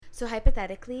So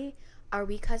hypothetically, are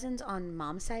we cousins on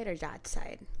mom's side or dad's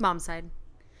side? Mom's side.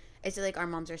 Is it like our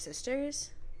moms are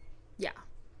sisters? Yeah.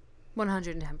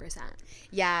 110%.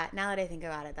 Yeah, now that I think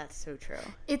about it, that's so true.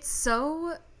 It's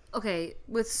so, okay,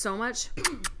 with so much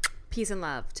peace and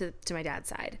love to my dad's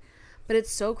side. But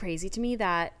it's so crazy to me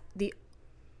that the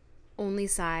only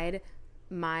side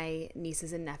my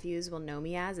nieces and nephews will know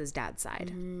me as is dad's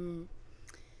side.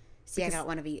 See, because I got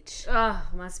one of each. Oh,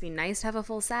 must be nice to have a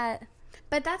full set.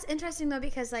 But that's interesting, though,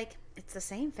 because, like, it's the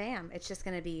same fam. It's just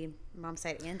going to be mom's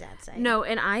side and dad's side. No,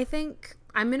 and I think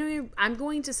I'm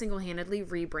going to single-handedly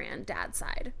rebrand dad's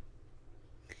side.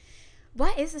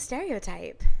 What is the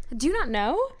stereotype? Do you not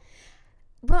know?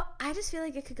 Well, I just feel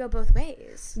like it could go both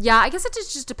ways. Yeah, I guess it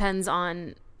just depends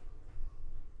on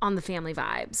the family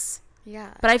vibes.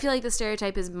 Yeah. But I feel like the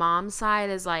stereotype is mom's side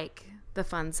is like the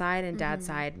fun side and dad's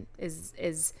side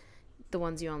is the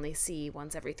ones you only see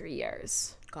once every 3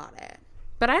 years. Got it.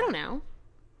 But I don't know.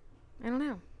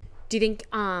 Do you think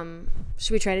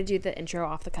should we try to do the intro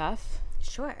off the cuff?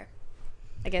 Sure.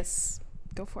 I guess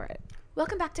go for it.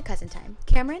 Welcome back to Cousin Time.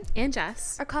 Cameron And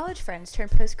Jess. are college friends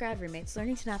turned post-grad roommates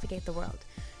learning to navigate the world.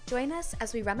 Join us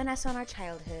as we reminisce on our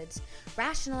childhoods,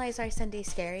 rationalize our Sunday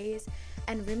scaries,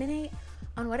 and ruminate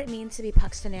on what it means to be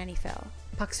Punxsutawney Phil.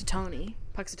 Punxsutawney.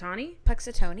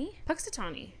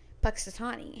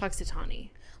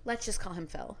 Let's just call him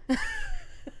Phil.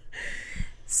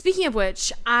 Speaking of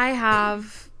which, I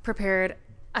have prepared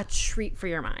a treat for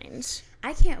your mind.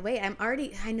 I can't wait.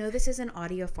 I know this is an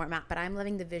audio format, but I'm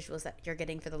loving the visuals that you're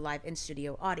getting for the live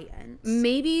in-studio audience.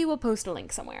 Maybe we'll post a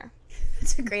link somewhere.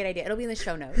 That's a great idea. It'll be in the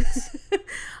show notes.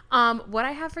 What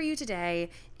I have for you today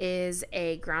is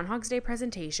a Groundhog's Day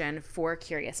presentation for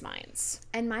curious minds.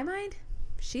 In my mind,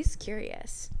 she's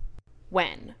curious.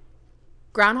 When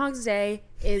Groundhog's Day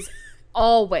is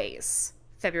always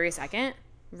February 2nd,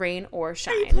 rain or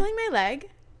shine. Are you pulling my leg?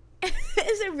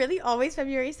 Is it really always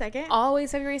February 2nd?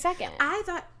 Always February 2nd. I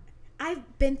thought I've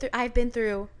been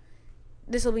through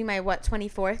this will be my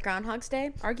 24th Groundhog's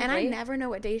Day. Arguably. And I never know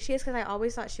what day she is because I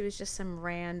always thought she was just some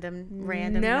random number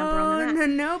on the map.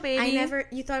 No, baby.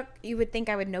 You thought you would think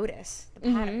I would notice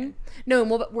the pattern. No,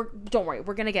 don't worry.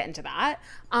 We're going to get into that.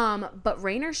 But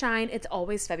rain or shine, it's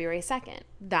always February 2nd.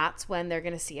 That's when they're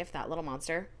going to see if that little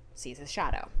monster sees his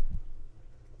shadow.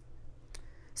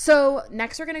 So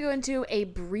next we're going to go into a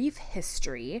brief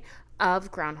history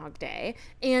of Groundhog Day.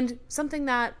 And something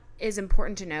that is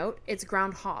important to note, it's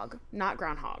groundhog, not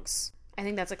groundhogs. I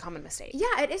think that's a common mistake.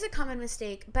 Yeah, it is a common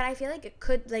mistake, but I feel like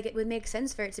it would make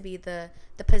sense for it to be the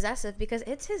possessive because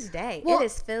it's his day. Well, it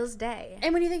is Phil's day.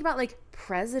 And when you think about like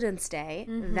President's Day,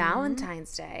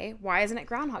 Valentine's Day, why isn't it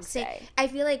Groundhog's Day? I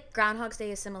feel like Groundhog's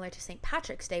Day is similar to St.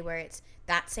 Patrick's Day where it's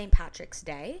that St. Patrick's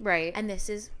Day. Right. And this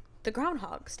is the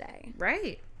Groundhog's Day.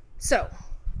 Right. So,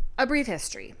 a brief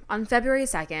history. On February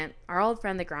 2nd, our old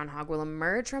friend the groundhog will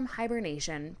emerge from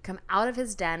hibernation, come out of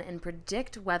his den, and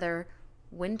predict whether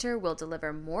winter will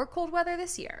deliver more cold weather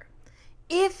this year.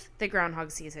 If the groundhog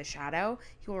sees his shadow,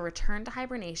 he will return to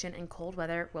hibernation and cold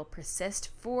weather will persist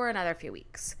for another few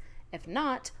weeks. If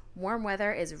not, warm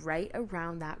weather is right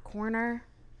around that corner.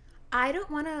 I don't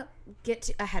want to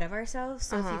get ahead of ourselves,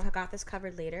 so if you've got this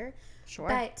covered later. Sure.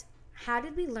 But how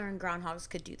did we learn groundhogs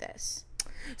could do this?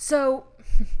 So,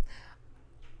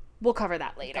 we'll cover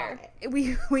that later.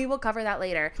 We will cover that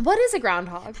later. What is a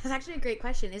groundhog? That's actually a great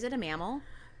question. Is it a mammal?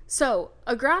 So,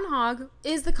 a groundhog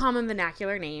is the common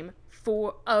vernacular name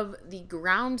of the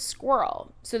ground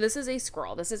squirrel. So, this is a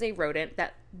squirrel. This is a rodent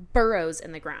that burrows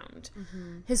in the ground.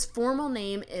 His formal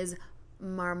name is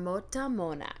Marmota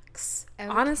monax. Okay.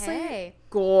 Honestly,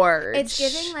 gorge. It's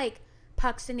giving like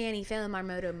Punxsutawney Phil and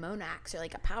Marmota Monax are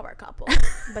like a power couple,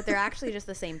 but they're actually just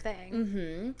the same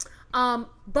thing.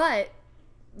 But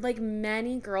like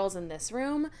many girls in this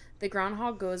room, the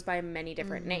groundhog goes by many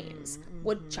different names: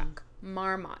 woodchuck,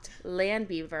 marmot, land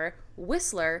beaver,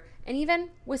 whistler, and even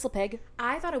whistlepig.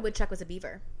 I thought a woodchuck was a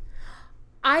beaver.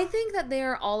 I think that they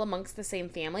are all amongst the same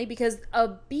family because a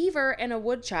beaver and a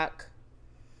woodchuck.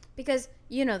 Because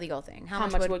you know the old thing: how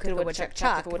much wood could a woodchuck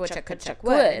chuck if a woodchuck could chuck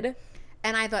wood?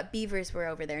 And I thought beavers were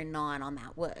over there gnawing on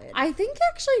that wood. I think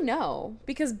actually no,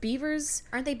 because beavers...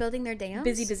 Aren't they building their dams?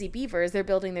 Busy beavers, they're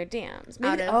building their dams.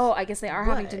 Maybe, I guess they are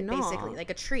having to gnaw. Basically, like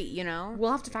a tree, you know?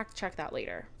 We'll have to fact check that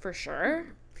later, for sure.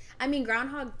 I mean,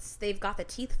 groundhogs, they've got the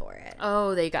teeth for it.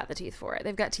 Oh, they got the teeth for it.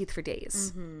 They've got teeth for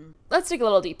days. Let's dig a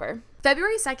little deeper.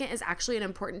 February 2nd is actually an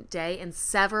important day in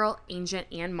several ancient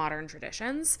and modern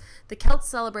traditions. The Celts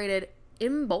celebrated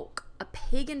Imbolc, a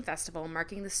pagan festival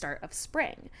marking the start of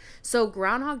spring. So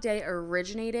Groundhog Day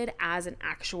originated as an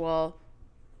actual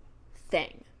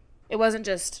thing. It wasn't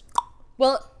just,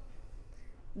 well,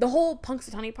 the whole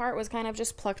Punxsutawney part was kind of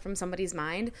just plucked from somebody's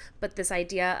mind, but this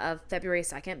idea of February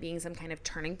 2nd being some kind of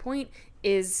turning point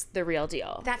is the real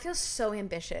deal. That feels so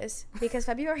ambitious because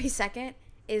February 2nd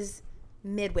is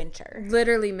midwinter.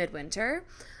 Literally midwinter.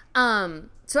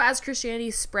 So as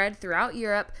Christianity spread throughout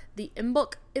Europe, the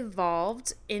Imbolc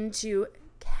evolved into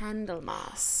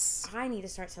Candlemas. I need to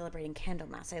start celebrating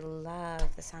Candlemas. I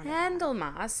love the sound of that.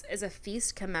 Candlemas is a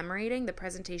feast commemorating the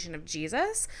presentation of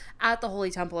Jesus at the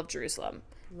Holy Temple of Jerusalem.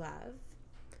 Love.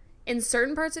 In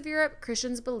certain parts of Europe,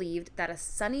 Christians believed that a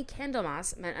sunny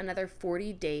Candlemas meant another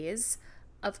 40 days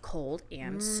of cold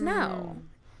and snow.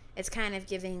 It's kind of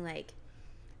giving, like,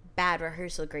 bad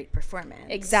rehearsal, great performance.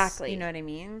 Exactly. You know what I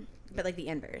mean? But, like, the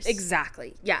inverse.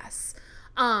 Exactly. Yes.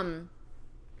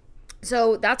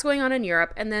 So that's going on in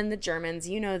Europe. And then the Germans,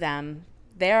 you know them.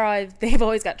 They've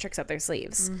always got tricks up their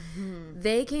sleeves. Mm-hmm.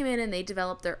 They came in and they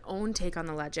developed their own take on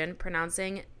the legend,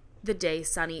 pronouncing the day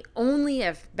sunny only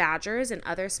if badgers and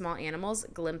other small animals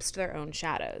glimpsed their own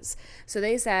shadows. So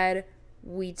they said,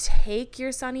 we take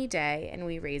your sunny day and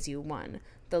we raise you one.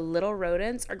 The little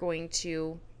rodents are going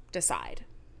to decide.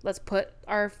 Let's put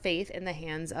our faith in the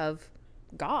hands of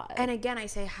God. And again, I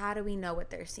say, how do we know what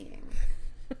they're seeing?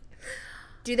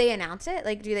 Do they announce it?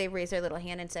 Like, do they raise their little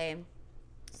hand and say,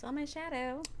 saw my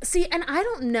shadow? See, and I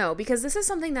don't know, because this is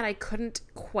something that I couldn't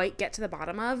quite get to the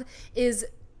bottom of, is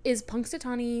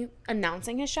Punxsutawney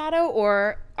announcing his shadow,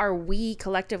 or are we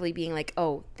collectively being like,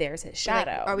 oh, there's his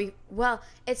shadow? Like, well,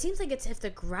 it seems like it's if the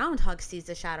groundhog sees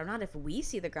the shadow, not if we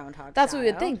see the groundhog That's shadow. what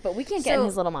we would think, but we can't get in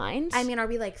his little mind. I mean, are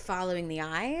we like following the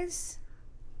eyes?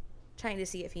 Trying to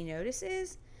see if he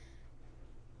notices?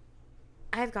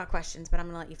 I've got questions, but I'm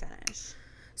going to let you finish.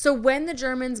 So when the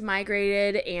Germans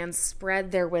migrated and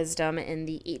spread their wisdom in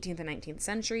the 18th and 19th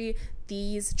century,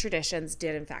 these traditions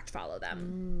did in fact follow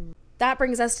them. That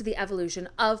brings us to the evolution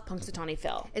of Punxsutawney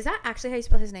Phil. Is that actually how you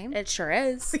spell his name? It sure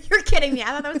is. You're kidding me. I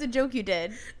thought that was a joke you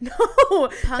did. No.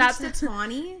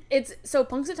 Punxsutawney? So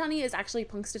Punxsutawney is actually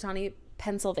Punxsutawney,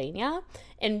 Pennsylvania,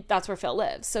 and that's where Phil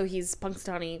lives. So he's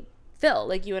Punxsutawney Phil.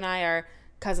 Like you and I are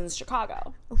cousins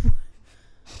Chicago.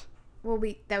 Well,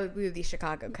 we would be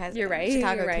Chicago cousins. You're right.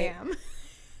 Chicago you're right.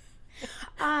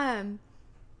 Cam.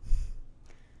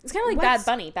 It's kind of like Bad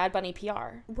Bunny. Bad Bunny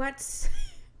PR. What's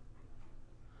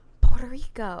Puerto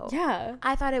Rico? Yeah.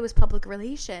 I thought it was public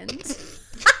relations.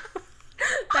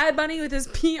 Bad Bunny with his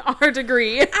PR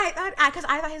degree. I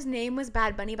thought his name was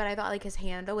Bad Bunny, but I thought like his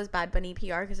handle was Bad Bunny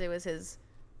PR because it was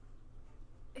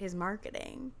his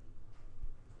marketing.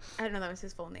 I didn't know that was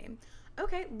his full name.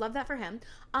 Okay, love that for him.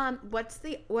 What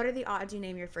are the odds you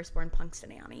name your firstborn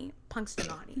Punxsutawney?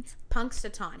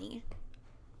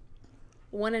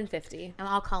 1 in 50. And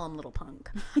I'll call him Little Punk.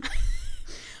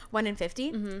 1 in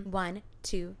 50? Mm-hmm. 1,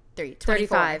 2, 3.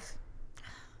 35.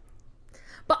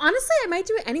 But honestly, I might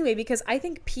do it anyway because I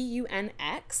think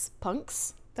Punx,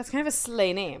 Punks, that's kind of a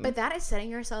slay name. But that is setting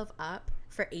yourself up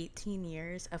for 18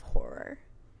 years of horror.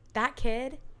 That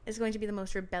kid is going to be the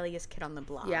most rebellious kid on the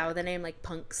block. Yeah, with a name like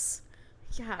Punks.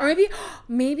 Yeah. Or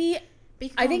maybe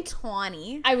I think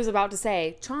Tawny. I was about to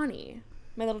say Tawny.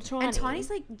 My little Tawny. And Tawny's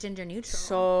like gender neutral.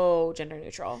 So gender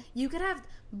neutral. You could have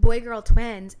boy-girl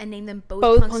twins and name them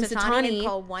both Punxsutawney and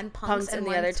call one Punks and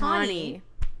the other Tawny.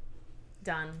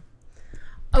 Done.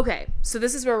 Okay, so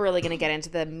this is where we're really going to get into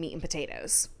the meat and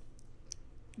potatoes.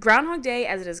 Groundhog Day,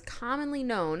 as it is commonly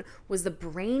known, was the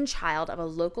brainchild of a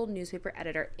local newspaper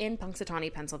editor in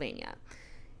Punxsutawney, Pennsylvania.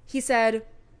 He said,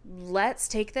 let's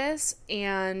take this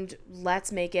and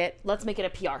let's make it a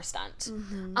PR stunt.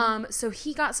 Mm-hmm. So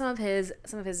he got some of his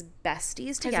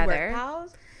besties together. His work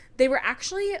pals? They were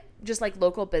actually just like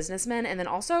local businessmen and then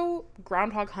also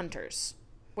groundhog hunters,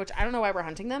 which I don't know why we're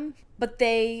hunting them, but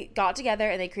they got together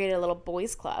and they created a little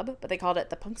boys club, but they called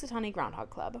it the Punxsutawney Groundhog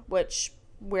Club, which,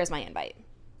 where's my invite?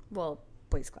 Well,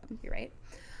 boys club. You're right.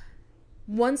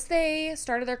 Once they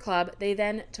started their club, they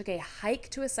then took a hike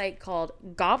to a site called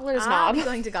Gobbler's Knob. I'm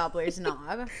going to Gobbler's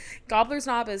Knob. Gobbler's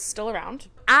Knob is still around.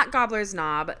 At Gobbler's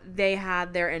Knob, they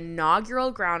had their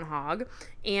inaugural groundhog,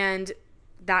 and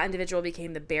that individual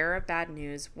became the bearer of bad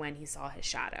news when he saw his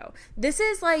shadow. This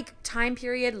is like time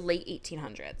period late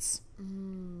 1800s.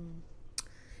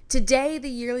 Today, the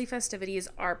yearly festivities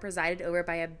are presided over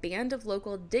by a band of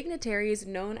local dignitaries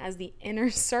known as the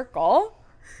Inner Circle.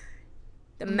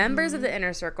 The members of the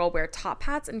Inner Circle wear top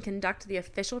hats and conduct the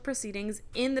official proceedings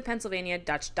in the Pennsylvania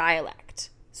Dutch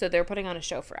dialect. So they're putting on a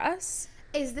show for us.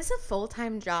 Is this a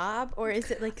full-time job or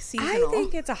is it like seasonal? I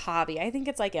think it's a hobby. I think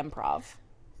it's like improv.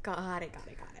 Got it.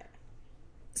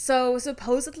 So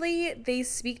supposedly they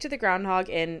speak to the groundhog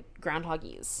in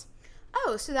groundhogese.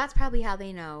 Oh, so that's probably how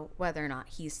they know whether or not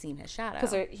he's seen his shadow.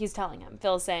 Because he's telling him.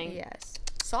 Phil's saying, yes.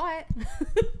 Saw it.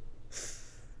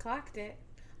 Clocked it.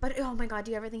 But, oh my God,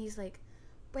 do you ever think he's like,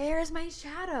 where's my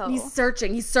shadow? He's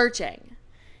searching. And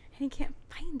he can't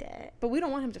find it. But we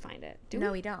don't want him to find it, do we?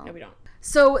 No, we don't. No, we don't.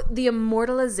 So the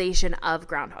immortalization of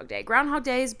Groundhog Day. Groundhog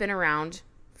Day has been around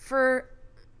for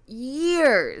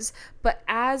years. But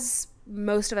as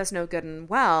most of us know good and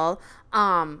well,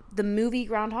 the movie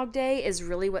Groundhog Day is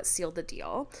really what sealed the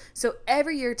deal. So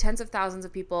every year, tens of thousands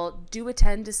of people do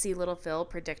attend to see little Phil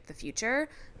predict the future.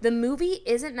 The movie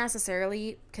isn't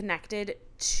necessarily connected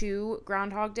to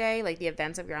Groundhog Day, like the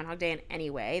events of Groundhog Day in any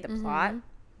way, the plot,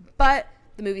 but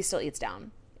the movie still eats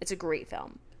down. It's a great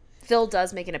film. Phil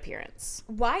does make an appearance.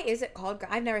 Why is it called,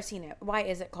 I've never seen it. Why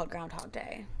is it called Groundhog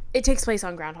Day? It takes place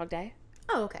on Groundhog Day.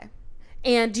 Oh, okay.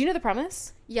 And do you know the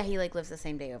premise? Yeah, he like lives the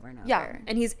same day over and over. Yeah,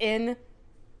 and he's in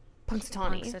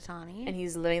Punxsutawney. And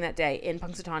he's living that day in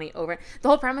Punxsutawney over. The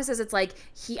whole premise is it's like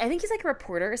I think he's like a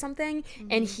reporter or something,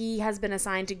 and he has been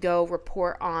assigned to go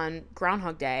report on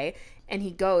Groundhog Day, and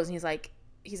he goes and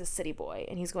he's a city boy,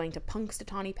 and he's going to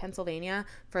Punxsutawney, Pennsylvania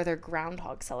for their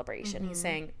Groundhog celebration. He's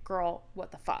saying, "Girl, what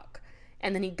the fuck?"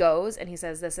 And then he goes and he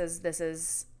says, "This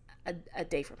is a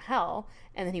day from hell,"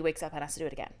 and then he wakes up and has to do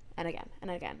it again and again and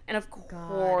again, and of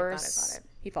course got it.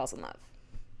 he falls in love.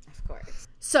 Of course.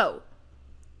 So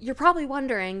you're probably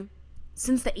wondering,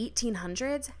 since the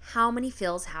 1800s, how many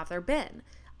Phils have there been?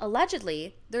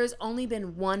 Allegedly, there's only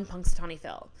been one Punxsutawney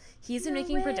Phil. He's been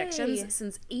making predictions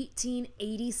since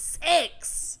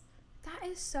 1886. That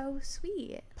is so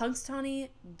sweet.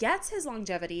 Punxsutawney gets his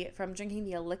longevity from drinking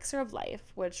the elixir of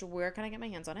life, which where can I get my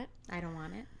hands on it? I don't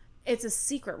want it. It's a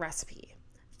secret recipe.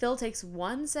 Phil takes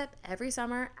one sip every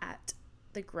summer at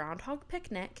the Groundhog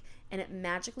picnic, and it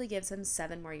magically gives him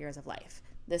 7 more years of life.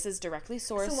 This is directly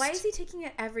sourced. So why is he taking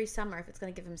it every summer if it's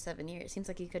going to give him 7 years? Seems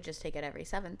like he could just take it every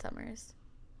 7 summers.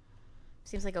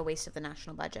 Seems like a waste of the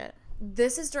national budget.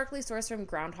 This is directly sourced from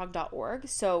groundhog.org,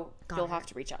 so you'll have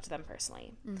to reach out to them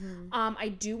personally. I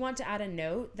do want to add a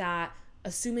note that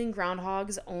assuming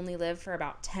groundhogs only live for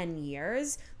about 10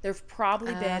 years, there've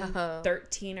probably been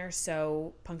 13 or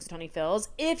so Punxsutawney Phils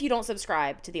if you don't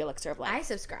subscribe to the Elixir of Life. I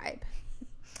subscribe.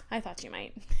 I thought you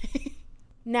might.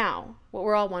 Now, what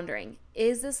we're all wondering,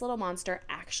 is this little monster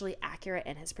actually accurate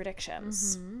in his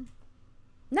predictions?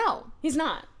 No, he's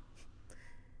not.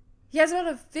 He has about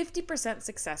a 50%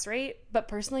 success rate, but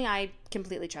personally, I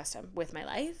completely trust him with my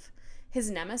life. His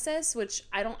nemesis, which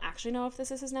I don't actually know if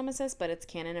this is his nemesis, but it's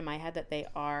canon in my head that they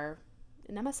are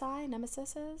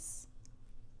nemesises?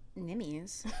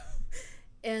 Nimmies.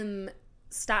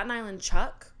 Staten Island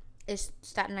Chuck. Is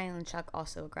Staten Island Chuck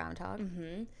also a groundhog?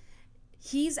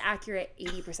 He's accurate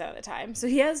 80% of the time. So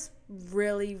he has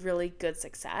really, really good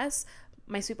success.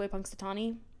 My sweet boy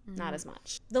Punxsutawney, not as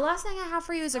much. The last thing I have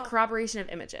for you is a corroboration of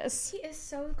images. He is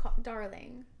so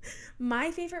darling.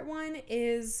 My favorite one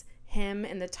is him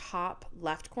in the top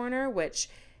left corner, which,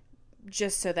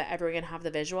 just so that everyone can have the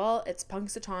visual, it's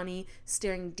Punxsutawney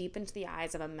staring deep into the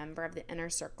eyes of a member of the inner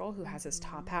circle who has his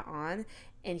top hat on,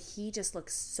 and he just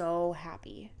looks so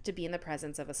happy to be in the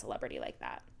presence of a celebrity like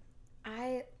that.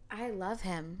 I love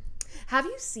him. Have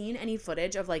you seen any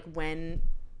footage of like when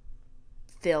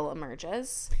Phil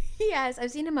emerges? Yes,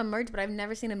 I've seen him emerge, but I've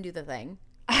never seen him do the thing.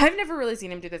 I've never really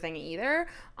seen him do the thing either.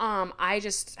 I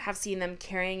just have seen them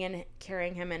carrying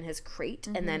him in his crate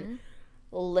and then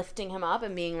lifting him up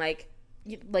and being like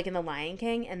in The Lion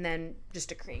King, and then just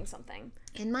decreeing something.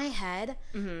 In my head,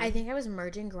 I think I was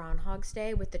merging Groundhog's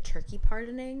Day with the turkey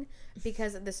pardoning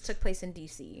because this took place in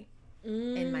DC.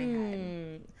 In my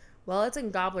head. Well, it's in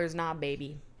Gobbler's Knob,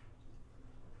 baby.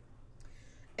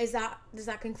 Does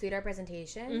that conclude our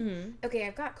presentation? Okay,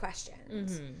 I've got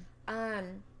questions.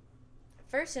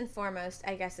 First and foremost,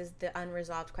 I guess, is the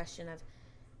unresolved question of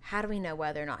how do we know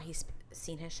whether or not he's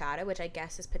seen his shadow, which I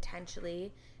guess is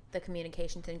potentially the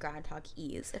communications in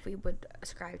Groundhogese, if we would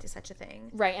ascribe to such a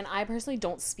thing. Right, and I personally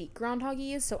don't speak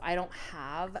Groundhogese, so I don't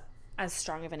have as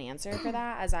strong of an answer for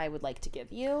that as I would like to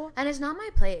give you. And it's not my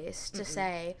place to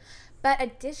say. But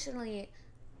additionally,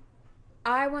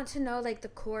 I want to know, like, the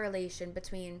correlation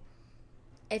between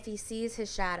if he sees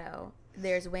his shadow,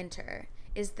 there's winter.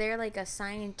 Is there, like, a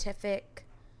scientific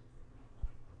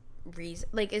reason?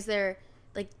 Like, is there,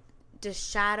 like, do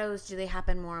they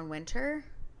happen more in winter?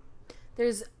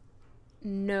 There's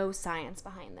no science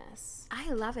behind this.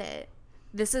 I love it.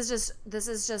 This is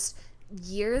just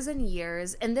years and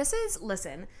years. And this is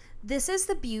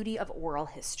the beauty of oral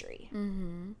history.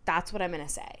 That's what I'm going to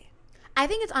say. I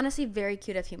think it's honestly very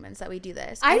cute of humans that we do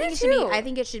this. I do too. I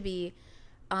think it should be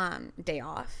day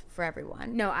off for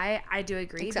everyone. No, I do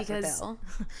agree. Except because for Bill.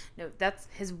 No, that's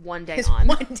his one day his on.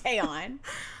 One day on.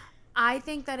 I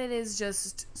think that it is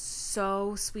just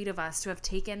so sweet of us to have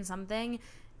taken something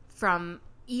from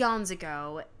eons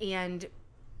ago, and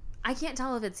I can't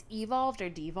tell if it's evolved or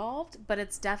devolved, but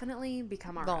it's definitely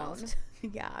become our own.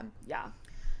 Yeah. Yeah.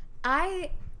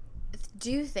 I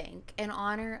do think, in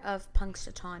honor of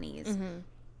Punxsutawney's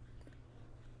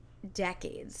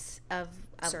decades of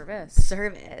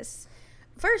service.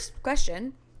 First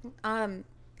question,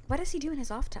 what does he do in his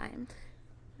off time?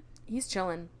 He's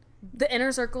chilling. The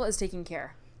inner circle is taking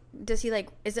care. Does he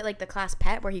is it like the class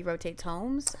pet where he rotates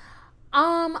homes?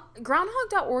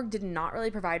 Groundhog.org did not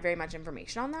really provide very much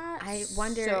information on that. I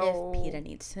wonder if PETA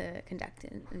needs to conduct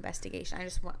an investigation. I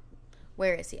just want,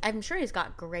 where is he? I'm sure he's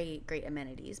got great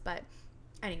amenities, but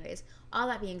anyways, all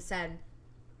that being said,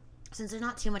 since there's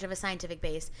not too much of a scientific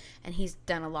base and he's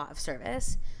done a lot of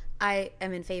service, I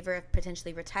am in favor of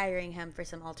potentially retiring him for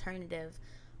some alternative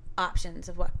options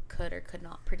of what could or could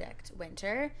not predict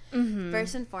winter.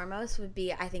 First and foremost would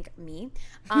be, I think, me.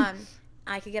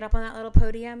 I could get up on that little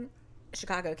podium,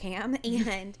 Chicago Cam,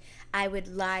 and I would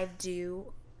live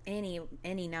do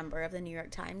any number of the New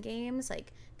York Times games,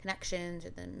 like Connections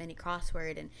or the mini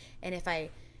crossword, and if I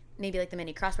maybe like the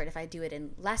mini crossword, if I do it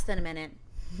in less than a minute,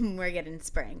 we're getting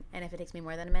spring, and if it takes me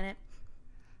more than a minute,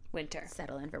 winter.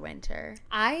 Settle in for winter.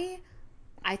 I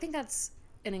think that's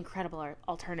an incredible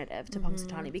alternative to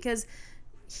Punxsutawney, because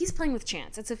he's playing with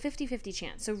chance. It's a 50-50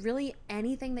 chance. So really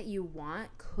anything that you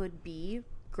want could be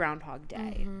Groundhog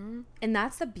Day. And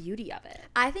that's the beauty of it.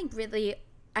 I think really,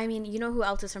 I mean, you know who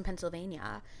else is from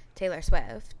Pennsylvania? Taylor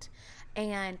Swift.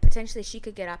 And potentially she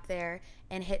could get up there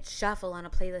and hit shuffle on a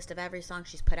playlist of every song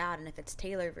she's put out. And if it's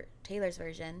Taylor's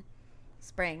version,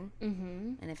 spring.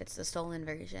 And if it's the stolen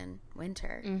version,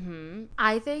 winter.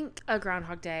 I think a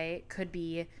Groundhog Day could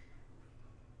be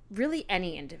really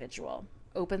any individual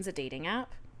opens a dating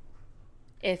app.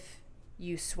 If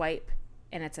you swipe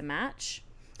and it's a match.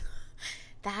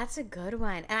 That's a good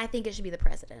one. And I think it should be the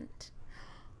president.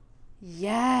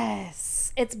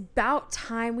 Yes. It's about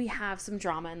time we have some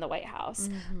drama in the White House.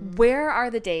 Where are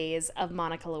the days of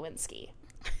Monica Lewinsky?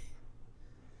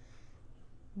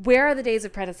 Where are the days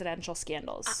of presidential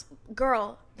scandals?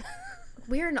 Girl,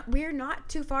 we're not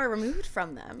too far removed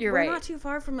from them. You're we're right. Not too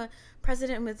far from a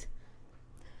president with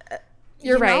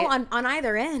You're right. On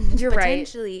either end. You're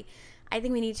potentially. Right. I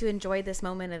think we need to enjoy this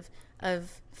moment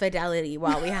of fidelity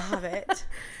while we have it.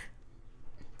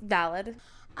 Valid.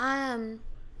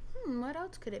 What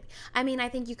else could it be? I mean, I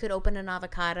think you could open an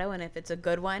avocado, and if it's a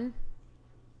good one,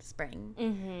 spring.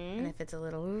 And if it's a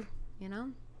little,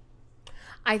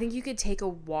 I think you could take a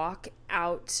walk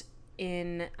out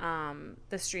in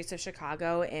the streets of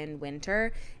Chicago in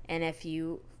winter, and if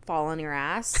you fall on your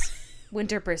ass,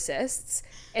 winter persists.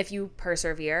 If you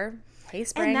persevere, hey,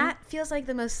 spring. And that feels like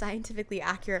the most scientifically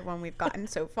accurate one we've gotten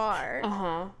so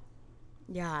far.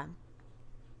 Yeah.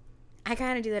 I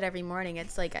kind of do that every morning.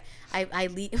 It's like I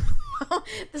leave.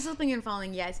 The slipping and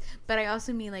falling, yes. But I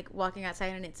also mean like walking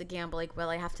outside and it's a gamble. Like, will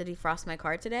I have to defrost my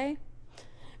car today?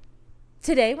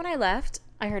 Today when I left,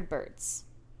 I heard birds.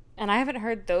 And I haven't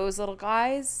heard those little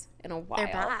guys in a while. They're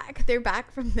back. They're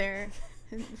back from their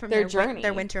journey.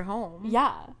 Their winter home.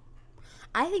 Yeah.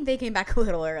 I think they came back a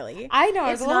little early. I know.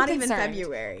 I was it's a little not concerned. Even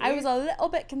February. I was a little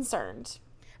bit concerned.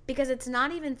 Because it's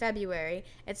not even February.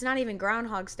 It's not even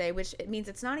Groundhog's Day, which it means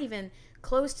it's not even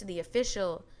close to the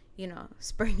official,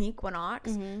 spring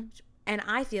equinox. And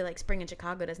I feel like spring in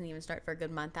Chicago doesn't even start for a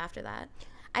good month after that.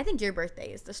 I think your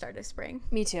birthday is the start of spring.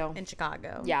 Me too. In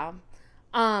Chicago. Yeah.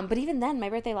 But even then, my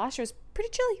birthday last year was pretty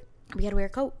chilly. We had to wear a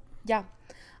coat. Yeah.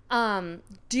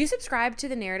 Do you subscribe to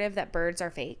the narrative that birds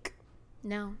are fake?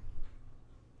 No.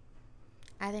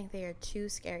 I think they are too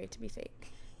scary to be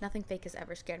fake. Nothing fake has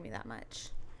ever scared me that much.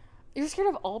 You're scared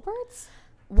of all birds?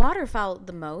 Waterfowl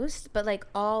the most, but like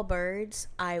all birds,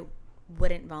 I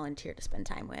wouldn't volunteer to spend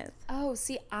time with. Oh,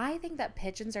 see, I think that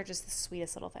pigeons are just the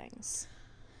sweetest little things.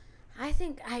 I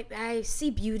think I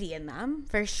see beauty in them,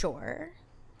 for sure.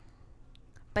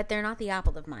 But they're not the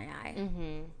apple of my eye.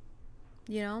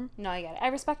 No, I get it. I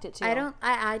respect it too.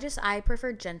 I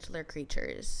prefer gentler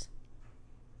creatures.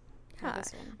 Yeah.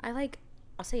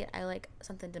 I'll say it, I like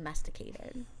something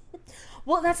domesticated.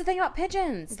 Well, that's the thing about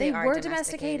pigeons. They were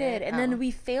domesticated, and then Oh.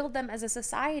 we failed them as a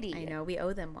society. I know, we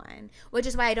owe them one. Which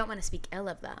is why I don't want to speak ill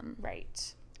of them.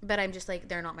 Right. But I'm just like,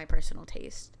 they're not my personal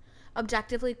taste.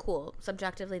 Objectively, cool.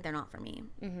 Subjectively, they're not for me.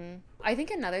 I think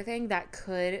another thing that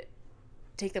could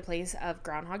take the place of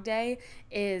Groundhog Day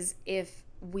is if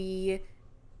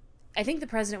I think the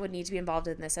president would need to be involved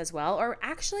in this as well. Or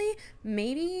actually,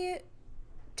 maybe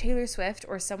Taylor Swift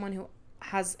or someone who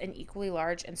has an equally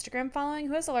large Instagram following.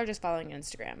 Who has the largest following on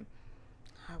Instagram?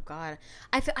 Oh, God.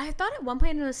 I thought at one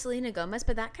point it was Selena Gomez,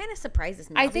 but that kind of surprises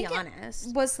me, I'll be honest.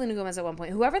 It was Selena Gomez at one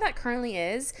point. Whoever that currently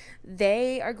is,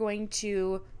 they are going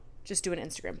to just do an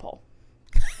Instagram poll.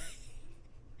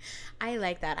 I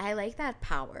like that. I like that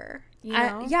power, you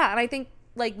know? Yeah, and I think,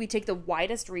 like, we take the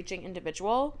widest reaching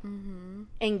individual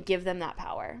and give them that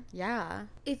power. Yeah.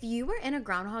 If you were in a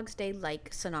Groundhog's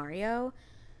Day-like scenario,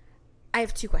 I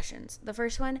have 2 questions. The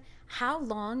first one, how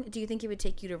long do you think it would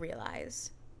take you to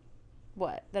realize?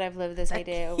 What? That I've lived this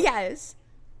idea? Yes.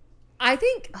 I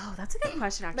think, that's a good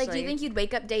question, actually. Like, do you think you'd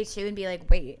wake up day 2 and be like,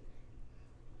 wait?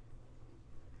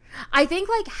 I think,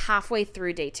 like, halfway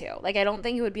through day 2. Like, I don't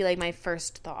think it would be, like, my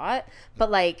first thought. But,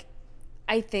 like,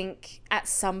 I think at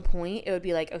some point it would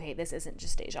be like, okay, this isn't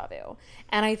just deja vu.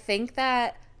 And I think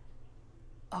that,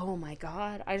 oh, my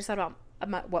God. I just thought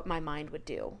about what my mind would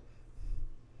do.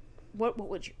 What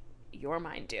would your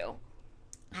mind do?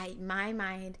 My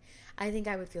mind, I think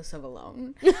I would feel so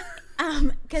alone.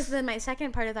 Because then my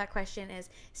second part of that question is,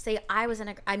 say I was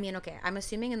I'm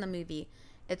assuming in the movie,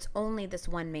 it's only this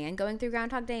one man going through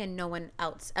Groundhog Day and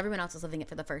everyone else is living it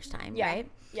for the first time, right?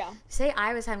 Yeah. Say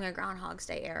I was having a Groundhog's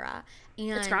Day era.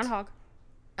 And it's Groundhog.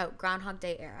 Oh, Groundhog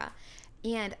Day era.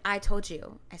 And I told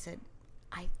you, I said,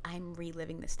 I'm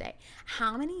reliving this day.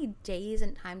 How many days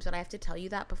and times would I have to tell you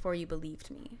that before you believed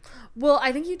me? Well,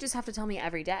 I think you just have to tell me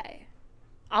every day.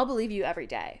 I'll believe you every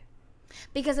day.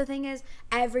 Because the thing is,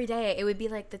 every day it would be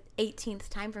like the 18th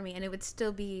time for me, and it would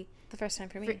still be the first time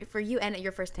for me. For you, and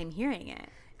your first time hearing it.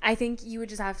 I think you would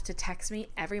just have to text me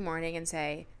every morning and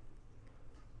say,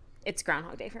 it's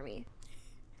Groundhog Day for me.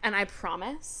 And I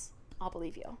promise I'll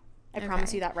believe you. I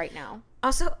promise you that right now.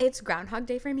 Also, it's Groundhog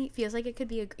Day for me. It feels like it could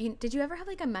be did you ever have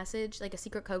like a message, like a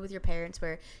secret code with your parents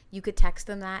where you could text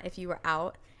them that if you were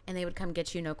out and they would come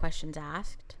get you, no questions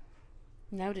asked?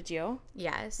 No, did you?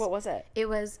 Yes. What was it? It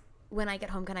was, when I get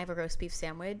home, can I have a roast beef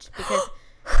sandwich? Because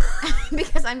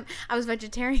because I was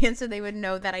vegetarian, so they would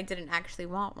know that I didn't actually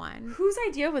want one. Whose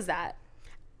idea was that?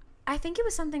 I think it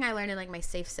was something I learned in like my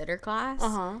safe sitter class.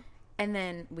 Uh-huh. And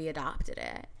then we adopted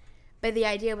it. But the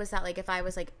idea was that like if I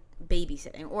was like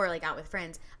babysitting or like out with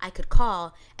friends, I could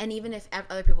call, and even if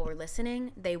other people were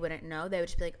listening, they wouldn't know. They would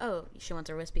just be like, oh, she wants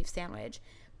a roast beef sandwich.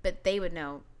 But they would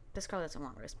know, this girl doesn't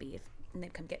want roast beef. And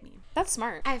they'd come get me. That's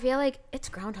smart. I feel like it's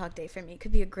Groundhog Day for me. It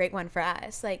could be a great one for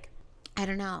us. Like, I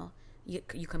don't know.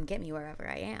 You come get me wherever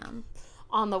I am.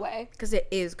 On the way. Because it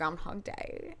is Groundhog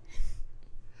Day.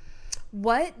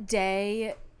 What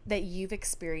day that you've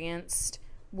experienced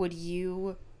would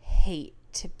you hate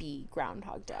to be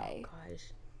Groundhog Day? Oh, gosh.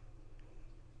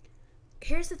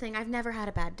 Here's the thing. I've never had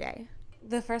a bad day.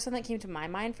 The first one that came to my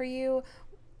mind for you,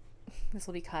 this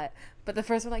will be cut, but the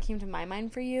first one that came to my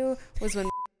mind for you was when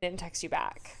didn't text you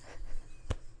back.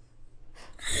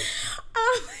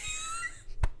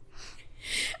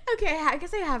 Okay, I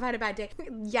guess I have had a bad day.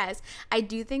 Yes, I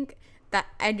do think that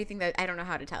I don't know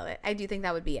how to tell it. I do think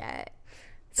that would be it.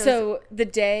 So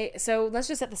let's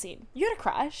just set the scene. You had a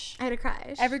crush. I had a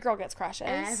crush. Every girl gets crushes.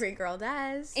 Every girl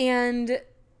does. And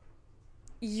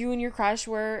you and your crush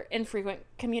were in frequent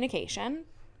communication.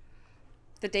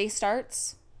 The day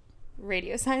starts,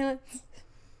 radio silence.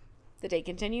 The day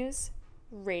continues,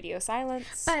 radio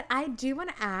silence. But I do want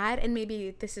to add, and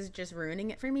maybe this is just ruining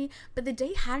it for me, but the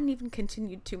day hadn't even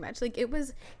continued too much. Like, it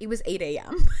was 8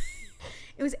 a.m.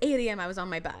 It was 8 a.m. I was on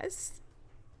my bus.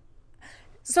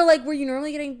 So, like, were you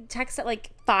normally getting texts at, like,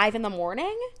 5 in the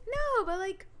morning? No, but,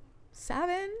 like,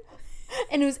 7.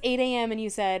 And it was 8 a.m. and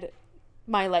you said,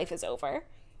 my life is over.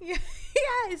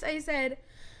 Yes, I said,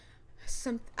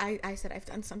 I've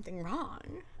done something wrong.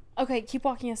 Okay, keep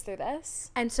walking us through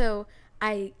this. And so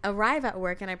I arrive at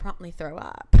work and I promptly throw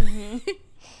up. Mm-hmm.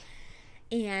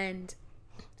 And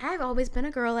I've always been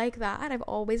a girl like that. I've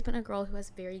always been a girl who has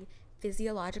very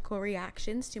physiological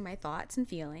reactions to my thoughts and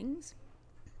feelings.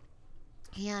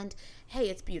 And hey,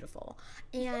 it's beautiful.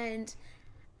 And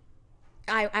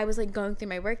I was like going through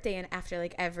my workday, and after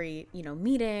like every,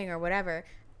 meeting or whatever,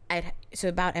 so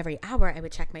about every hour I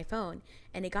would check my phone,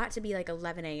 and it got to be like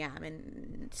 11 a.m.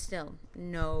 and still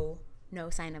no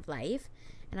sign of life.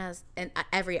 And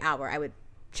every hour I would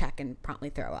check and promptly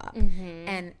throw up. Mm-hmm.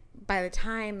 And by the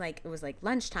time like it was like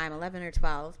lunchtime, 11 or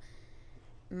 12,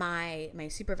 my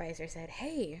supervisor said,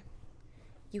 "Hey,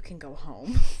 you can go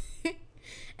home."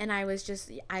 And I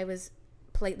was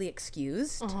politely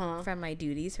excused from my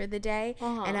duties for the day,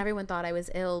 and everyone thought I was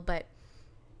ill, but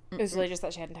it was really just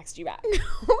that she hadn't texted you back.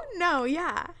 No,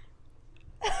 yeah.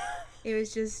 It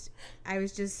was just, I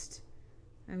was just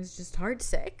heart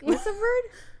sick. What's the word?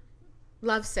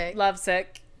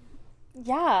 Lovesick.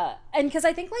 Yeah. And because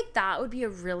I think like that would be a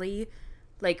really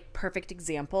like perfect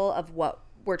example of what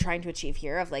we're trying to achieve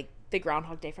here of like the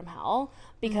Groundhog Day from hell,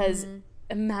 because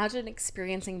imagine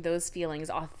experiencing those feelings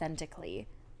authentically.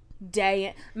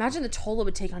 Imagine the toll it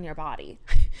would take on your body.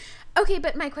 Okay,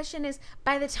 but my question is,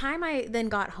 by the time I then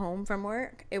got home from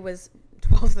work, it was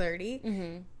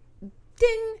 12:30.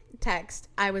 Ding, text.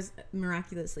 I was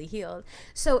miraculously healed.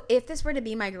 So if this were to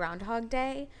be my Groundhog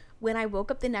Day, when I woke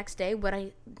up the next day, would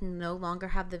I no longer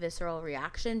have the visceral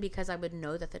reaction because I would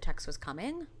know that the text was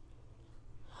coming?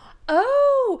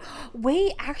 Oh,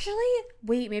 wait,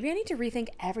 maybe I need to rethink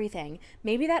everything.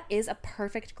 Maybe that is a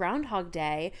perfect Groundhog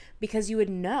Day because you would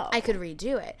know. I could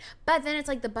redo it. But then it's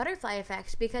like the butterfly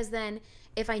effect, because then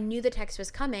if I knew the text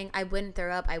was coming, I wouldn't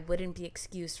throw up. I wouldn't be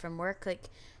excused from work. Like,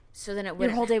 so then it would.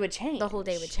 Your whole day would change. The whole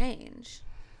day would change.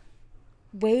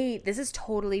 Wait, this is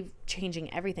totally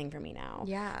changing everything for me now.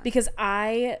 Yeah. Because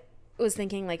I was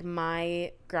thinking like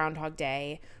my Groundhog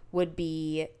Day would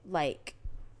be like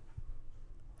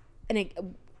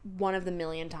one of the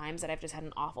million times that I've just had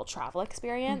an awful travel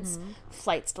experience.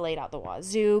 Flights delayed out the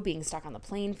wazoo, being stuck on the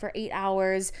plane for 8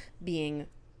 hours, being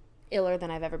iller than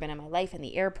I've ever been in my life in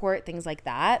the airport, things like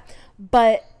that.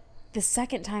 But the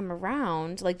second time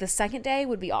around, like the second day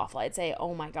would be awful. I'd say,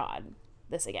 oh my God,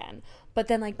 this again. But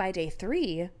then like by day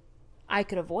 3, I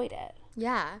could avoid it.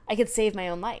 Yeah. I could save my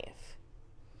own life.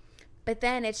 But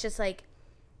then it's just like,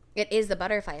 it is the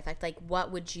butterfly effect. Like,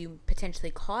 what would you potentially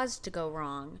cause to go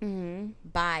wrong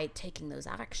by taking those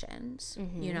actions?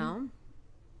 You know?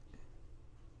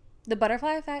 The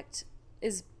butterfly effect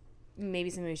is maybe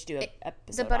something we should do an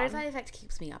episode The butterfly effect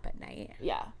keeps me up at night.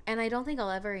 Yeah. And I don't think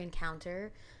I'll ever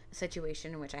encounter a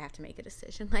situation in which I have to make a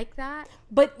decision like that.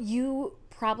 But you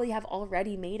probably have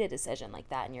already made a decision like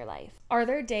that in your life. Are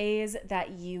there days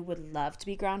that you would love to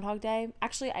be Groundhog Day?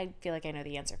 Actually, I feel like I know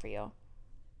the answer for you.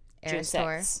 Eras June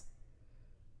Tour. 6th.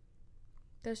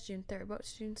 That was June 3rd. What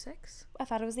was June 6th? I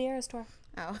thought it was the Eras Tour.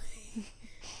 Oh.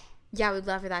 Yeah, I would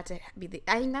love for that to be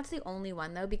I think that's the only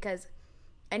one, though, because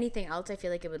anything else, I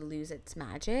feel like it would lose its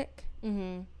magic.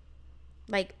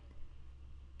 Like,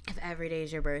 if every day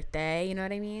is your birthday, you know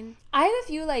what I mean? I have a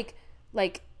few,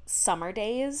 like summer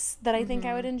days that I think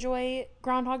I would enjoy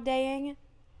Groundhog Daying.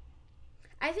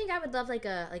 I think I would love like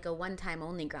a one-time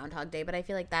only Groundhog Day, but I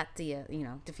feel like that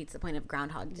defeats the point of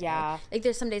Groundhog Day. Yeah. Like,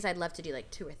 there's some days I'd love to do like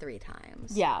 2 or 3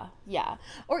 times. Yeah.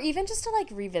 Or even just to like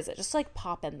revisit, just to, like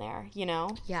pop in there, you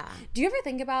know? Yeah. Do you ever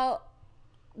think about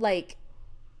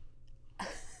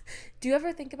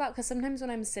because sometimes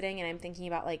when I'm sitting and I'm thinking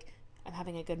about like I'm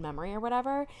having a good memory or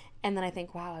whatever, and then I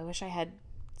think, wow, I wish I had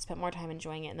spent more time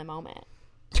enjoying it in the moment.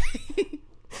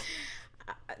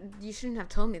 You shouldn't have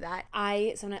told me that.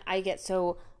 Sometimes I get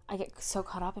so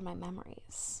caught up in my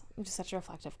memories. I'm just such a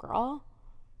reflective girl.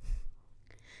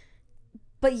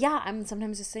 But yeah, I'm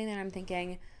sometimes just sitting there and I'm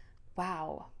thinking,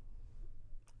 wow.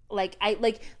 Like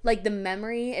the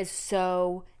memory is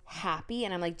so happy,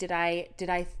 and I'm like, did I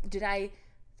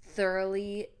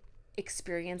thoroughly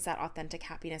experience that authentic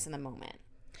happiness in the moment?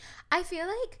 I feel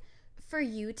like for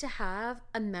you to have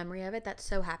a memory of it that's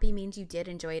so happy means you did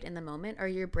enjoy it in the moment, or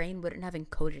your brain wouldn't have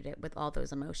encoded it with all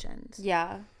those emotions.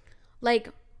 Yeah. Like,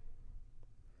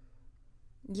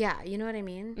 yeah, you know what I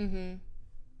mean?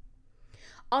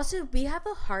 Also, we have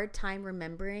a hard time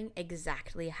remembering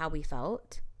exactly how we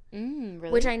felt.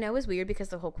 Really? Which I know is weird because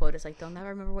the whole quote is like, they'll never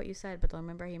remember what you said, but they'll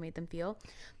remember how you made them feel.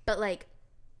 But like,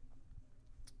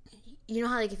 you know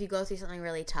how like if you go through something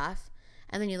really tough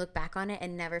and then you look back on it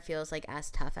and never feels like as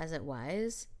tough as it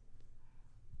was?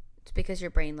 It's because your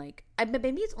brain like,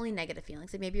 maybe it's only negative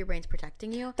feelings. Like maybe your brain's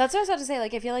protecting you. That's what I was about to say.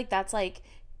 Like I feel like that's like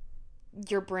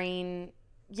your brain,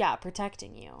 yeah,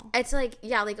 protecting you. It's like,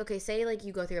 yeah, like, okay, say like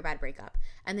you go through a bad breakup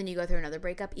and then you go through another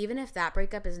breakup. Even if that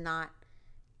breakup is not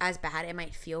as bad, it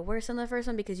might feel worse than the first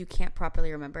one because you can't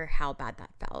properly remember how bad that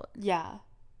felt. Yeah.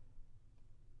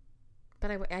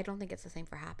 But I don't think it's the same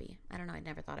for happy. I don't know. I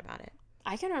never thought about it.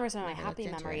 I can remember some of my happy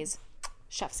memories.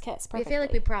 Chef's kiss. Perfectly. I feel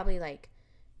like we probably like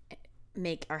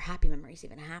make our happy memories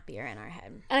even happier in our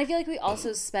head. And I feel like we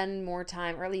also spend more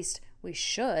time, or at least we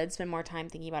should spend more time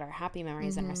thinking about our happy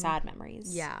memories than our sad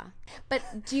memories. Yeah.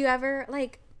 But do you ever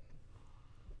like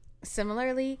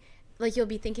similarly, like you'll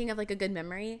be thinking of like a good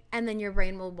memory and then your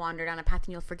brain will wander down a path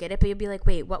and you'll forget it, but you'll be like,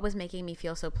 wait, what was making me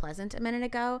feel so pleasant a minute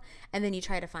ago? And then you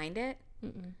try to find it.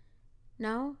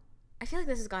 No? I feel like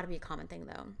this has got to be a common thing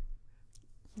though.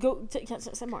 Go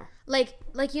say more. Like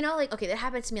you know, like okay, that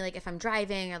happens to me like if I'm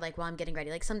driving or like while I'm getting ready,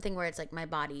 like something where it's like my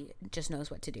body just knows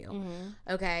what to do.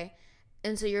 Okay?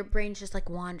 And so your brain's just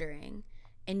like wandering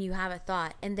and you have a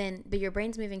thought and then but your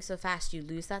brain's moving so fast you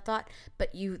lose that thought,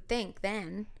 but you think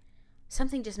then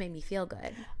something just made me feel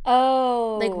good.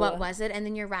 Oh. Like, what was it? And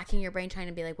then you're racking your brain trying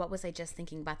to be like, what was I just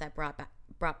thinking about that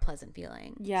brought pleasant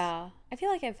feelings? Yeah. I feel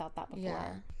like I've felt that before.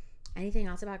 Yeah. Anything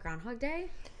else about Groundhog Day?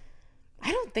 I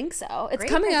don't think so. It's Great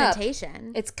coming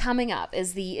presentation. up. It's coming up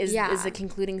is the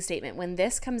concluding statement. When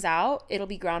this comes out, it'll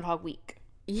be Groundhog Week.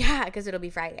 Yeah, because it'll be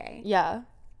Friday. Yeah.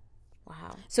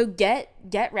 Wow. So get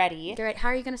ready. How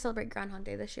are you going to celebrate Groundhog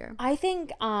Day this year? I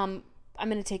think I'm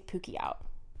going to take Pookie out.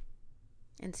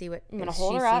 And see what I'm going to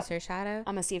hold her up. Her shadow?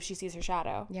 I'm going to see if she sees her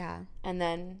shadow. Yeah. And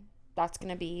then that's going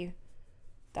to be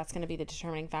the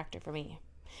determining factor for me.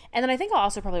 And then I think I'll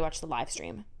also probably watch the live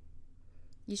stream.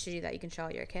 You should do that. You can show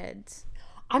all your kids.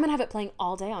 I'm going to have it playing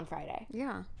all day on Friday.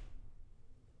 Yeah.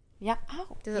 Yeah.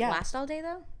 Oh. Does it last all day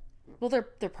though? Well,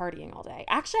 they're partying all day.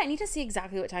 Actually, I need to see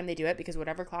exactly what time they do it because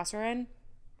whatever class we're in,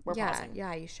 we're pausing.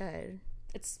 Yeah, you should.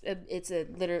 It's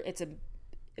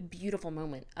a beautiful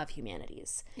moment of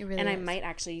humanities. It really is. I might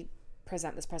actually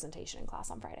present this presentation in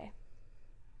class on Friday.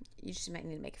 You just might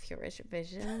need to make a few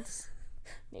revisions.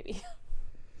 Maybe.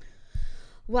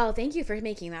 Well, thank you for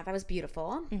making that. That was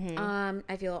beautiful. Mm-hmm.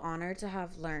 I feel honored to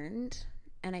have learned,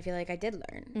 and I feel like I did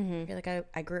learn. Mm-hmm. I feel like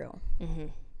I grew. Mm-hmm.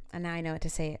 And now I know what to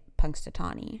say at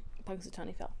Punxsutawney.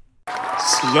 Punxsutawney Phil.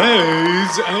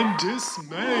 Slays and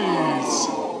dismays.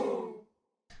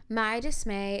 My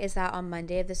dismay is that on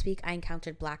Monday of this week, I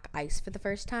encountered black ice for the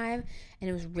first time, and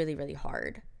it was really, really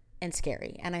hard and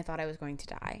scary, and I thought I was going to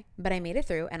die. But I made it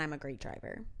through, and I'm a great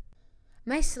driver.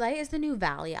 My slay is the new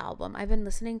Valley album. I've been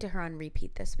listening to her on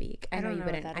repeat this week. I know you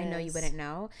wouldn't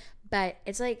know, but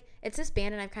it's this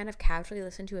band, and I've kind of casually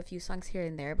listened to a few songs here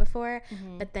and there before,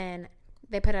 but then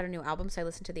they put out a new album, so I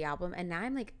listened to the album, and now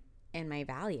I'm like in my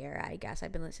Valley era, I guess.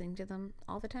 I've been listening to them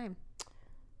all the time.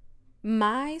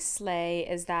 My slay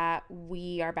is that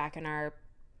we are back in our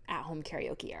at-home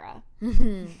karaoke era.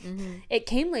 It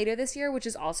came later this year, which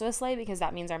is also a slay because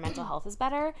that means our mental health is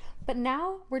better. But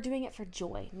now we're doing it for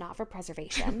joy, not for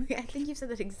preservation. I think you've said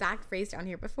that exact phrase down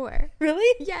here before.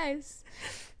 Really? Yes.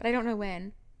 But I don't know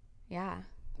when. Yeah.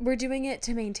 We're doing it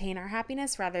to maintain our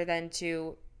happiness rather than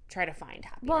to try to find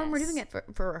happiness. Well, and we're doing it for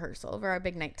rehearsal for our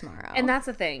big night tomorrow. And that's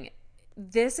the thing.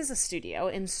 This is a studio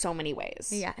in so many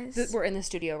ways. Yes. We're in the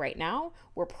studio right now.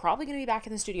 We're probably going to be back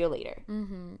in the studio later.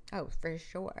 Mm-hmm. Oh, for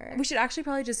sure. We should actually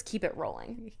probably just keep it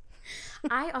rolling.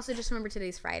 I also just remember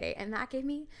today's Friday, and that gave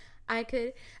me, I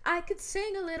could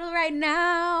sing a little right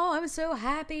now. I'm so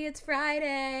happy it's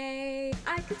Friday.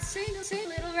 I could sing a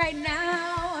little right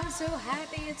now. I'm so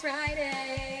happy it's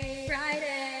Friday.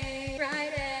 Friday.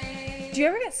 Friday. Do you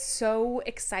ever get so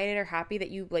excited or happy that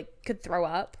you could throw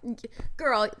up?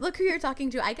 Girl, look who you're talking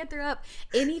to. I could throw up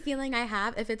any feeling I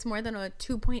have. If it's more than a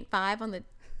 2.5 on the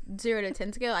 0 to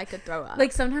 10 scale, I could throw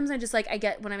up. Sometimes I just I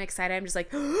get, when I'm excited, I'm just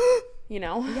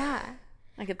Yeah.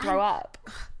 I could throw up.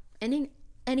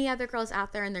 Any other girls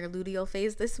out there in their luteal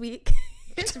phase this week?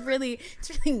 It's really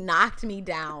knocked me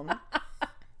down.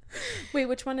 Wait,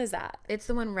 which one is that? It's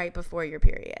the one right before your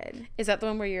period. Is that the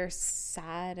one where you're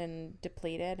sad and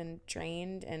depleted and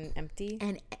drained and empty?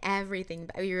 And everything.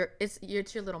 It's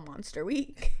your little monster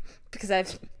week.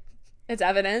 Because it's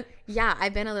evident. Yeah,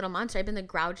 I've been a little monster. I've been the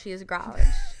grouchiest grouch.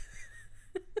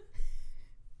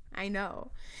 I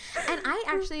know. And I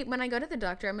actually, when I go to the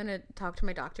doctor, I'm going to talk to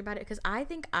my doctor about it because I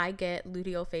think I get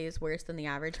luteal phase worse than the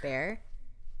average bear.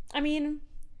 I mean,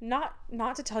 not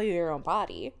to tell you your own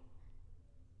body.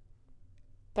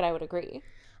 But I would agree.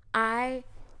 I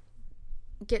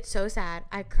get so sad.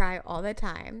 I cry all the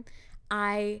time.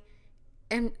 I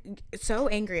am so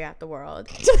angry at the world.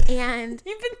 And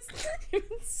you've been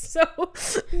so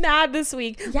mad this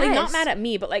week. Yes. Not mad at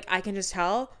me, but I can just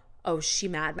tell, oh, she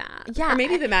mad. Yeah. Or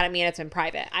maybe you've been mad at me and it's been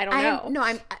private. I don't know.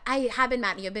 No, I have been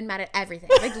mad at you. I've been mad at everything.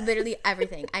 Literally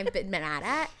everything I've been mad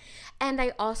at. And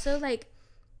I also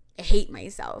hate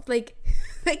myself.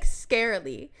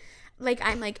 Scarily.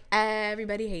 I'm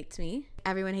everybody hates me.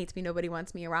 Everyone hates me. Nobody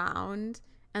wants me around.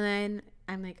 And then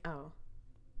I'm oh,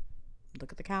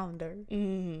 look at the calendar.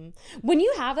 Mm-hmm. When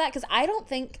you have that, because I don't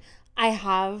think I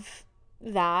have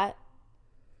that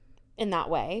in that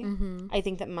way. Mm-hmm. I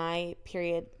think that my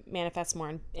period manifests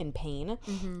more in pain.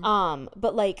 Mm-hmm.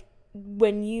 But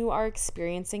when you are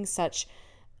experiencing such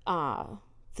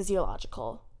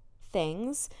physiological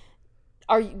things,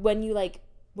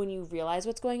 when you realize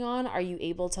what's going on, are you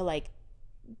able to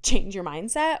change your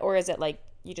mindset, or is it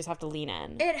you just have to lean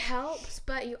in? It helps,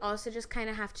 but you also just kind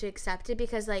of have to accept it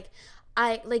because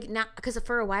because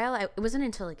for a while it wasn't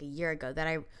until a year ago that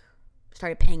I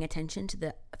started paying attention to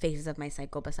the phases of my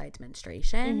cycle besides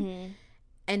menstruation. Mm-hmm.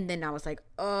 And then I was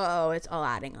oh, it's all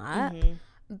adding up. Mm-hmm.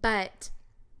 But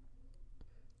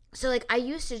So, like, I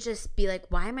used to just be like,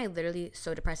 why am I literally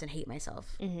so depressed and hate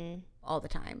myself all the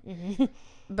time?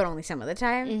 But only some of the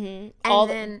time. And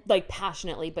then, like,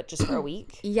 passionately, but just for a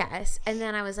week. Yes. And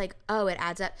then I was like, oh, it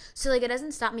adds up. So, like, it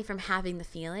doesn't stop me from having the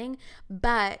feeling.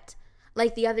 But,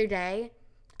 like, the other day,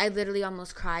 I literally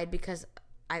almost cried because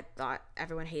I thought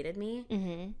everyone hated me.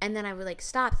 And then I would, like,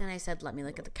 stopped and I said, let me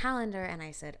look at the calendar. And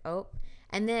I said, oh.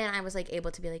 And then I was, like,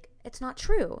 able to be like, it's not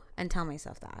true. And tell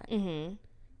myself that.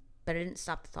 But it didn't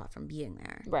stop the thought from being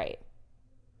there. Right.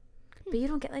 But you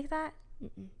don't get like that?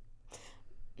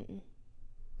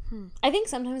 I think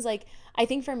sometimes, like, I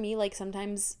think for me, like,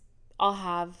 sometimes I'll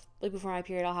have, like, before my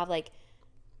period, I'll have, like,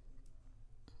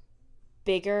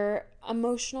 bigger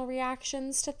emotional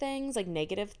reactions to things, like,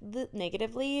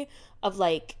 negatively, of,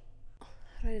 like,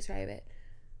 how do I describe it?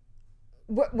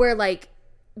 Where, like,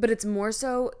 but it's more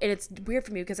so, and it's weird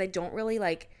for me because I don't really,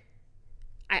 like,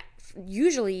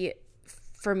 usually,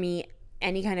 for me,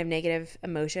 any kind of negative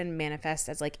emotion manifests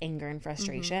as, like, anger and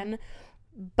frustration,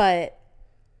 but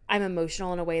I'm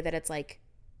emotional in a way that it's, like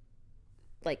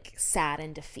sad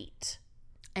and defeat.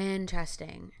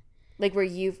 Interesting. Like, where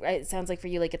it sounds like for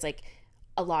you, like, it's, like,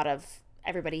 a lot of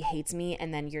everybody hates me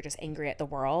and then you're just angry at the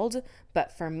world.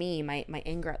 But for me, my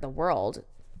anger at the world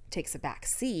takes a back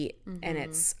seat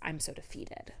and I'm so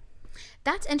defeated.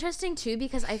 That's interesting, too,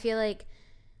 because I feel like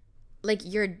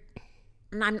you're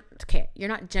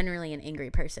not generally an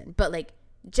angry person, but, like,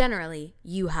 generally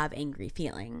you have angry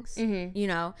feelings, you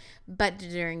know, but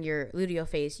during your luteal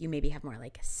phase, you maybe have more,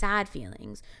 like, sad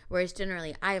feelings, whereas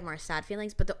generally I have more sad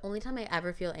feelings, but the only time I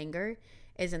ever feel anger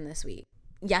is in this week.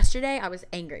 Yesterday, I was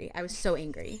angry. I was so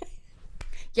angry.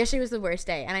 Yesterday was the worst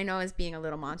day, and I know I was being a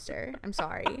little monster. I'm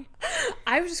sorry.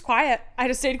 I was just quiet. I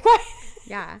just stayed quiet.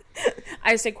 Yeah.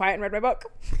 I just stayed quiet and read my book.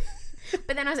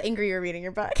 But then I was angry you were reading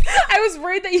your book. I was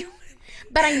worried that you...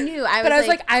 But I knew. I was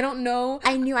like, I don't know.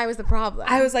 I knew I was the problem.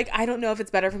 I was like, I don't know if it's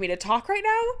better for me to talk right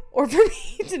now or for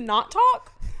me to not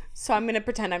talk. So I'm going to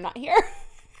pretend I'm not here.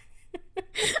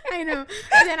 I know.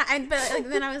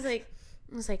 Then I was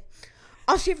like,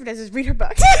 all she ever does is read her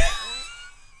book.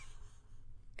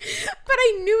 But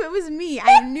I knew it was me.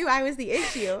 I knew I was the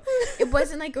issue. It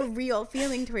wasn't like a real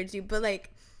feeling towards you, but like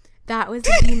that was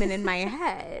the demon in my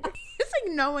head. It's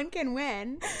like no one can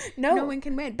win. No one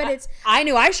can win. But it's I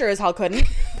knew I sure as hell couldn't.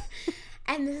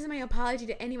 And this is my apology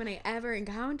to anyone I ever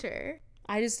encounter.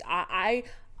 I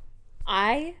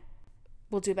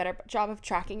will do a better job of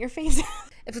tracking your face.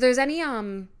 If there's any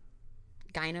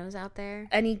gynos out there,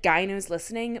 any gynos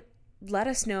listening, let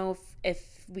us know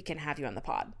if we can have you on the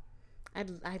pod.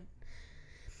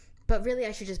 But really,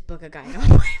 I should just book a gyno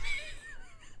appointment.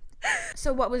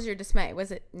 So what was your dismay?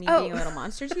 Was it me being a little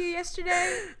monster to you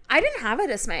yesterday? I didn't have a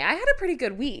dismay. I had a pretty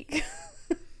good week.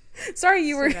 Sorry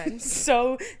you were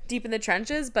so deep in the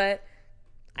trenches, but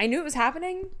I knew it was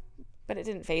happening, but it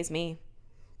didn't faze me.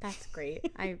 That's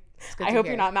great. I hope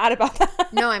you're not mad about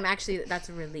that. No, that's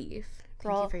a relief.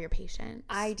 Thank you for your patience.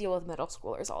 I deal with middle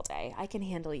schoolers all day. I can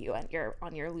handle you on your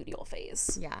luteal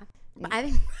phase. Yeah. But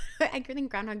I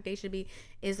think Groundhog Day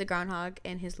is the groundhog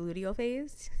in his luteal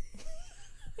phase.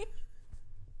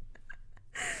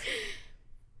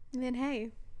 And then,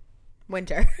 hey,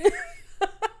 winter.